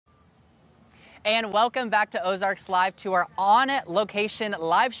And welcome back to Ozarks Live, to our on-location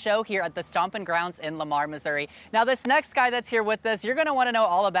live show here at the Stompin Grounds in Lamar, Missouri. Now, this next guy that's here with us, you're going to want to know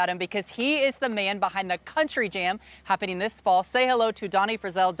all about him because he is the man behind the Country Jam happening this fall. Say hello to Donnie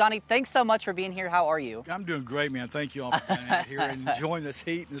Frizzell. Donnie, thanks so much for being here. How are you? I'm doing great, man. Thank you all for being out here and enjoying this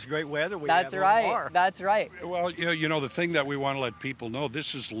heat and this great weather we have. That's right. That's right. Well, you know, the thing that we want to let people know,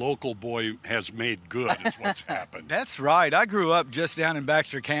 this is local boy has made good is what's happened. That's right. I grew up just down in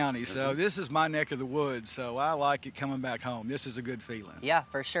Baxter County, so this is my neck of the woods, so I like it coming back home. This is a good feeling. Yeah,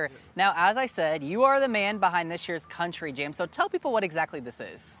 for sure. Now, as I said, you are the man behind this year's Country Jam, so tell people what exactly this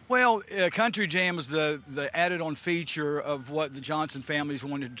is. Well, Country Jam is the added-on feature of what the Johnson families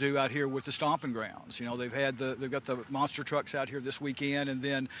wanted to do out here with the Stompin Grounds. You know, they've got the monster trucks out here this weekend, and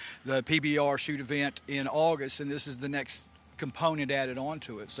then the PBR shoot event in August, and this is the next component added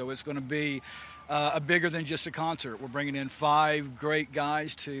onto it. So it's going to be bigger than just a concert. We're bringing in 5 great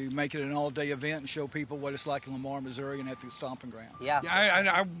guys to make it an all-day event and show people what it's like in Lamar, Missouri, and at the Stompin Grounds. Yeah.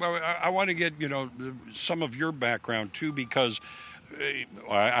 I want to get, you know, some of your background too, because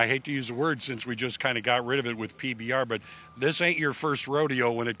I hate to use the word since we just kind of got rid of it with PBR, but this ain't your first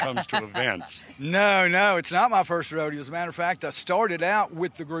rodeo when it comes to events. No, it's not my first rodeo. As a matter of fact, I started out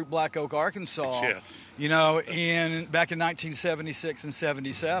with the group Black Oak, Arkansas, yes. you know, back in 1976 and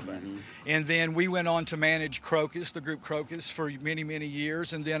 77. Mm-hmm. And then we went on to manage Crocus, the group Crocus, for many, many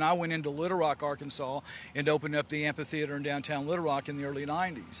years. And then I went into Little Rock, Arkansas, and opened up the amphitheater in downtown Little Rock in the early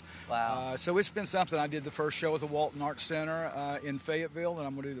 90s. Wow. So it's been something. I did the first show at the Walton Arts Center in Fayetteville, and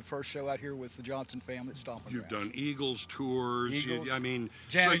I'm going to do the first show out here with the Johnson family at Stompin You've Grounds. done Eagles tours. Eagles,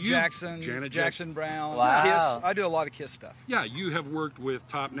 Janet Jackson Brown, wow. Kiss. I do a lot of Kiss stuff. Yeah, you have worked with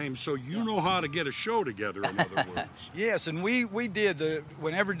top names, so you know how to get a show together, in other words. Yes, and we did.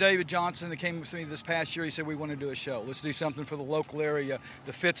 Whenever David Johnson that came with me this past year, he said we want to do a show. Let's do something for the local area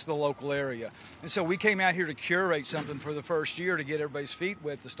that fits the local area. And so we came out here to curate something for the first year to get everybody's feet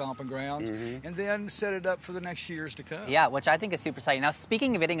wet at the Stompin Grounds, and then set it up for the next years to come. Yeah, which I think is super exciting. Now,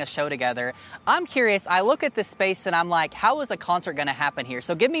 speaking of getting a show together, I'm curious. I look at this space and I'm like, how is a concert going to happen here?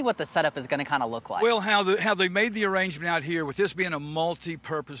 So give me what the setup is going to kind of look like. Well, how they made the arrangement out here with this being a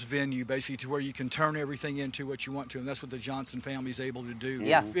multi-purpose venue, basically, to where you can turn everything into what you want to, and that's what the Johnson family is able to do.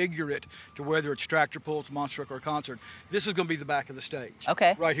 Yeah. Figure it to whether it's tractor pulls, monster truck, or a concert. This is going to be the back of the stage.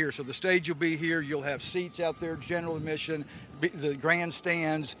 Okay. Right here. So the stage will be here. You'll have seats out there, general admission, the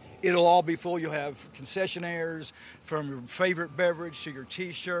grandstands. It'll all be full. You'll have concessionaires, from your favorite beverage to your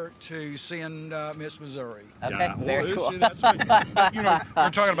T-shirt to seeing Miss Missouri. Okay, Yeah, very cool. That's right. You know, we're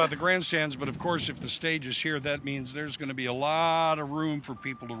talking about the grandstands, but of course, if the stage is here, that means there's going to be a lot of room for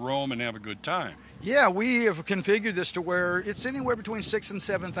people to roam and have a good time. Yeah, we have configured this to where it's anywhere between 6,000 and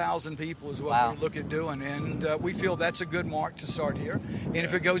 7,000 people is what Wow. we look at doing, and we feel that's a good mark to start here. And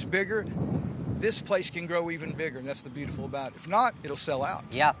if it goes bigger, this place can grow even bigger, and that's the beautiful about it. If not, it'll sell out.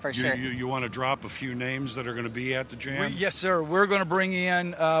 Yeah, for sure. You want to drop a few names that are going to be at the jam? Yes, sir. We're going to bring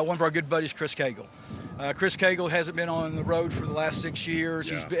in one of our good buddies, Chris Cagle. Chris Cagle hasn't been on the road for the last 6 years.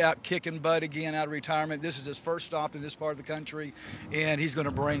 Yeah. He's been out kicking butt again out of retirement. This is his first stop in this part of the country, and he's going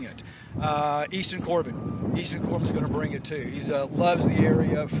to bring it. Easton Corbin's going to bring it too. He loves the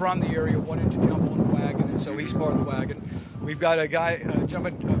area, from the area, wanted to jump on the wagon, and so he's part of the wagon. We've got a guy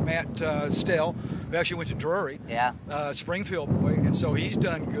Matt Stell, who actually went to Drury, Yeah. Springfield boy, and so he's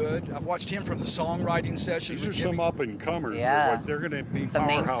done good. I've watched him from the songwriting sessions. These are with some Jimmy. up-and-comers. Yeah. They're going to be Some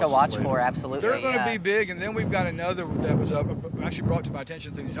names to powerhouses watch later. for, absolutely. They're going to yeah. be big, and then we've got another that was actually brought to my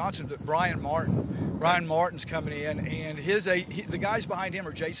attention through the Johnson, but Brian Martin. Brian Martin's coming in, and the guys behind him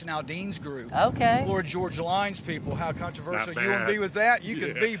are Jason Aldean's group. Okay. Lord George Line's people. How controversial Not you want to bad. be with that? You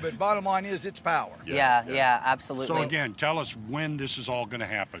can Yeah. be, but bottom line is it's power. Yeah, absolutely. So again, tell us when this is all going to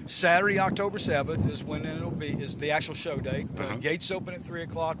happen. Saturday, October 7th is when is the actual show date. Uh-huh. Gates open at 3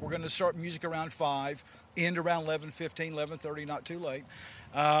 o'clock. We're going to start music around 5, end around 11:15, 11:30, not too late.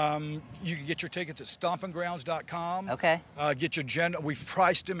 You can get your tickets at stompingrounds.com. Okay. Get your agenda. We've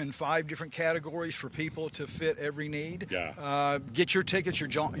priced them in 5 different categories for people to fit every need. Yeah. Get your tickets,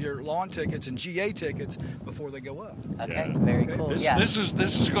 your lawn tickets and GA tickets before they go up. Okay, Yeah. very Okay. cool. This yeah.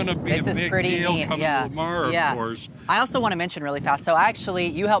 is going to be This a is big pretty deal neat. coming Yeah. to Lamar, Yeah. of course. I also want to mention really fast. So actually,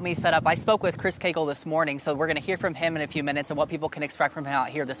 you helped me set up. I spoke with Chris Cagle this morning, so we're going to hear from him in a few minutes and what people can expect from him out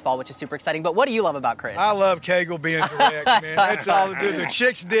here this fall, which is super exciting. But what do you love about Chris? I love Cagle being direct, man. That's all to do. The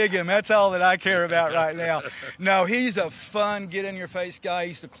chicks dig him. That's all that I care about right now. No, he's a fun, get-in-your-face guy.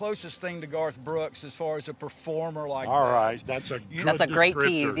 He's the closest thing to Garth Brooks as far as a performer like that. All right, that's a great descriptor.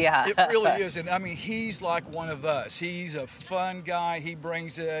 tease, yeah. It really is. And I mean, he's like one of us. He's a fun guy. He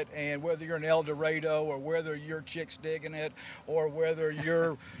brings it. And whether you're in El Dorado or whether your chick's digging it or whether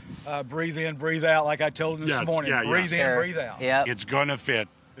you're breathe in, breathe out, like I told him this morning. Breathe in, breathe out. Yep. It's going to fit.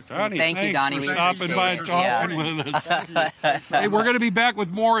 Donnie, Thank you, Donnie. for We stopping by and talking with us. Hey, we're going to be back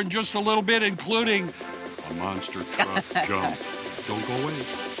with more in just a little bit, including a monster truck jump. Don't go away.